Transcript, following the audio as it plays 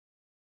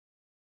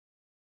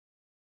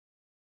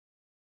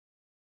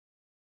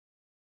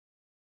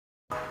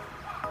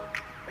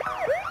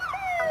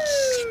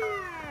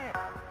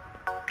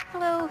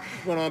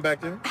What's going on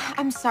back there?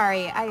 I'm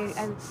sorry.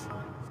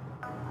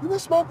 You been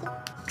smoking?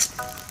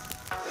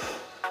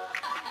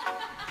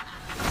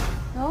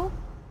 No?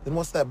 Then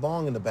what's that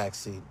bong in the back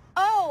seat?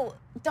 Oh,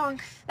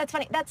 donk. That's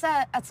funny. That's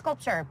a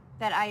sculpture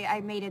that I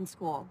made in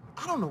school.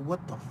 I don't know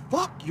what the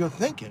fuck you're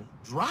thinking.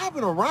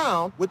 Driving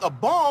around with a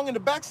bong in the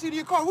back seat of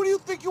your car. Who do you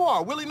think you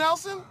are, Willie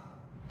Nelson?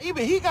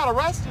 Even he got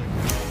arrested.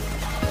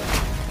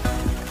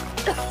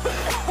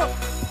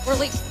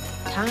 Release.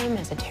 Time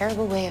is a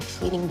terrible way of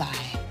fleeting by.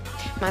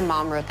 My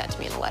mom wrote that to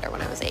me in a letter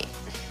when I was 8.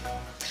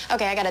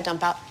 Okay, I gotta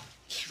dump out.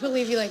 Can't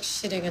believe you like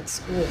shitting at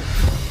school.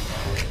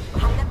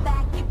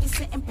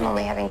 I'm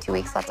only having 2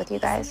 weeks left with you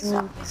guys,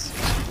 so.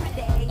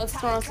 Let's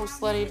throw on some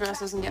slutty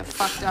dresses and get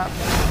fucked up.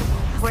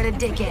 Where to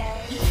dig it?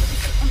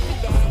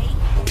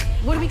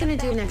 What are we gonna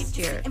do next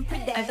year?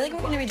 I feel like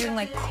we're gonna be doing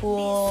like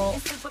cool,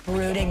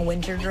 brooding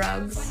winter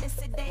drugs,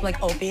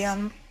 like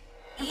opium.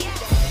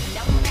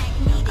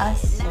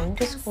 Us going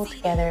to school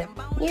together,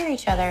 near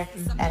each other,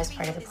 that is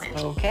part of the plan.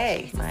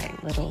 Okay, my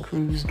little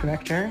cruise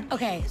director.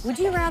 Okay, would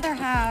you rather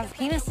have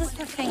penises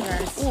for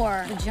fingers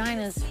or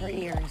vaginas for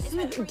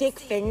ears? Dick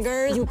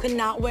fingers, you could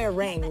not wear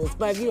rings,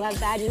 but if you have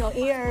vaginal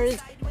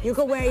ears, you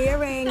could wear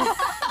earrings.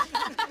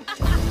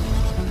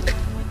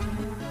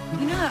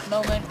 You know that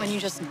moment when you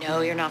just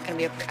know you're not gonna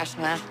be a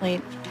professional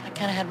athlete? I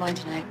kinda had mine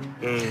tonight.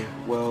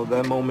 Well,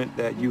 that moment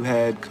that you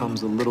had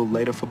comes a little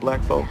later for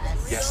black folks.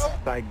 Yes,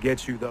 I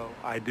get you though,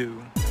 I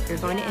do. You're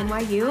going to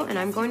NYU and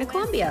I'm going to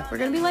Columbia. We're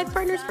gonna be life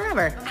partners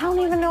forever. I don't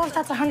even know if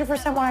that's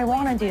 100% what I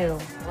want to do.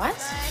 What?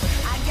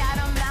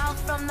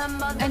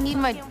 I need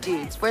my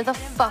dudes. Where the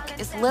fuck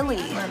is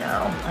Lily? I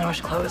know. I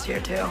wish Chloe was here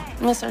too.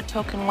 Miss our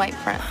token white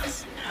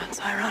friends. It's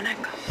ironic.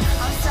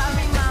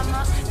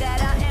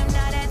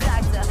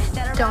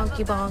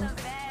 Donkey Bong.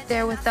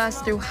 There with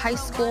us through high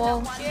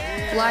school,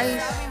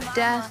 life,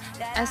 death,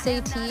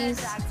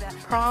 SATs,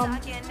 prom.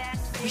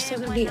 You're still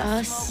gonna be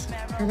us.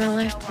 You're my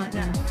life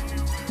partner.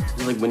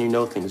 It's like when you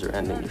know things are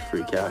ending, you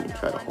freak out and you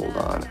try to hold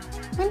on.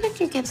 When did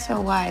you get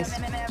so wise?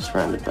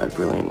 Surrounded by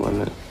brilliant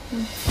women.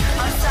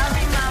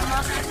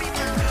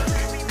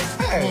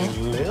 Hey,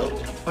 Lil.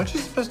 Aren't you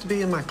supposed to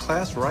be in my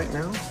class right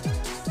now?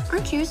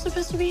 Aren't you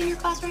supposed to be in your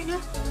class right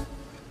now?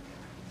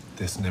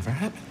 This never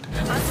happened.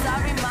 I'm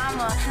sorry,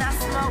 mama, and I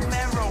smoke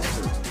mirror.